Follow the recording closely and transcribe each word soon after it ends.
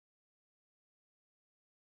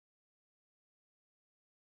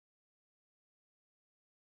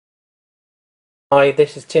Hi,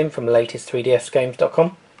 this is Tim from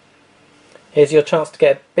latest3dsgames.com. Here's your chance to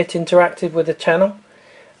get a bit interactive with the channel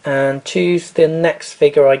and choose the next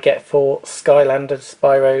figure I get for Skylanders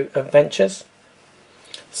Spyro Adventures.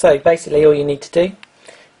 So basically all you need to do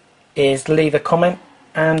is leave a comment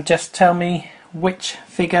and just tell me which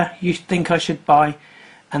figure you think I should buy,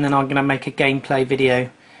 and then I'm going to make a gameplay video.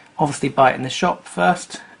 Obviously buy it in the shop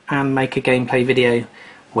first and make a gameplay video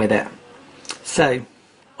with it. So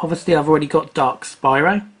obviously I've already got Dark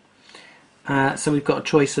Spyro, so we've got a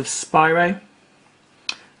choice of Spyro,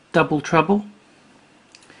 Double Trouble,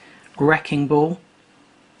 Wrecking Ball,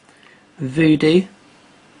 Voodoo,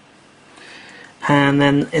 and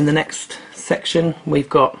then in the next section we've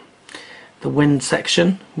got the wind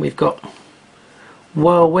section. We've got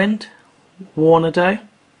Whirlwind, Warnado.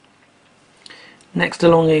 Next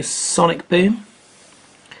along is Sonic Boom,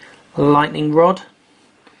 Lightning Rod.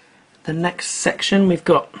 The next section we've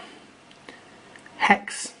got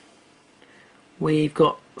Hex, we've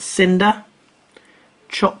got Cinder,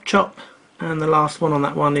 Chop Chop, and the last one on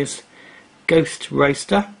that one is Ghost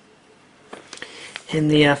Roaster. In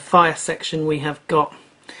the fire section we have got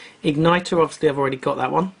Igniter. Obviously I've already got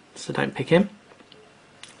that one, so don't pick him.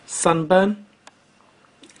 Sunburn,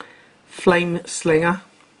 Flame Slinger,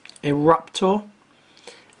 Eruptor,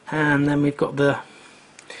 and then we've got the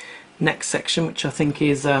next section, which I think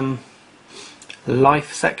is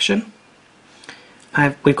Life section.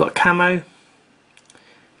 We've got Camo,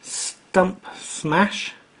 Stump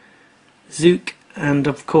Smash, Zook, and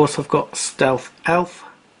of course I've got Stealth Elf.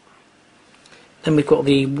 Then we've got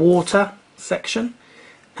the Water section,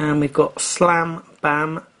 and we've got Slam,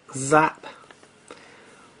 Bam, Zap,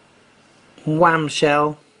 Wham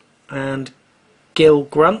Shell, and Gill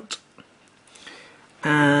Grunt.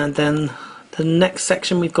 And then the next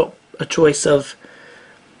section we've got a choice of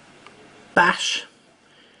Bash,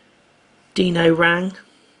 Dino Rang,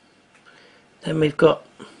 then we've got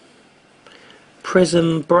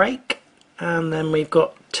Prism Break, and then we've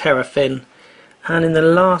got Terrafin. And in the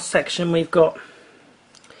last section we've got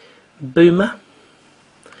Boomer,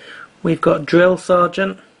 we've got Drill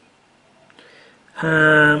Sergeant, we've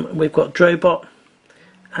got Drobot,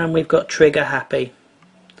 and we've got Trigger Happy.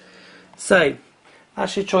 So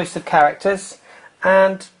that's your choice of characters,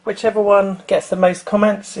 and whichever one gets the most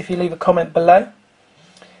comments, if you leave a comment below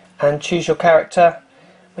and choose your character,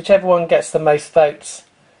 whichever one gets the most votes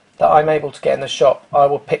that I'm able to get in the shop, I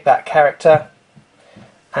will pick that character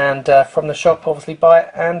and from the shop obviously buy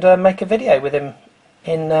it and make a video with him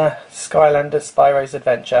in Skylanders Spyro's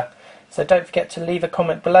Adventure. So don't forget to leave a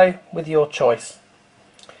comment below with your choice.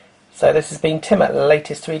 So this has been Tim at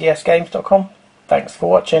latest3dsgames.com. Thanks for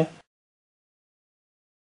watching.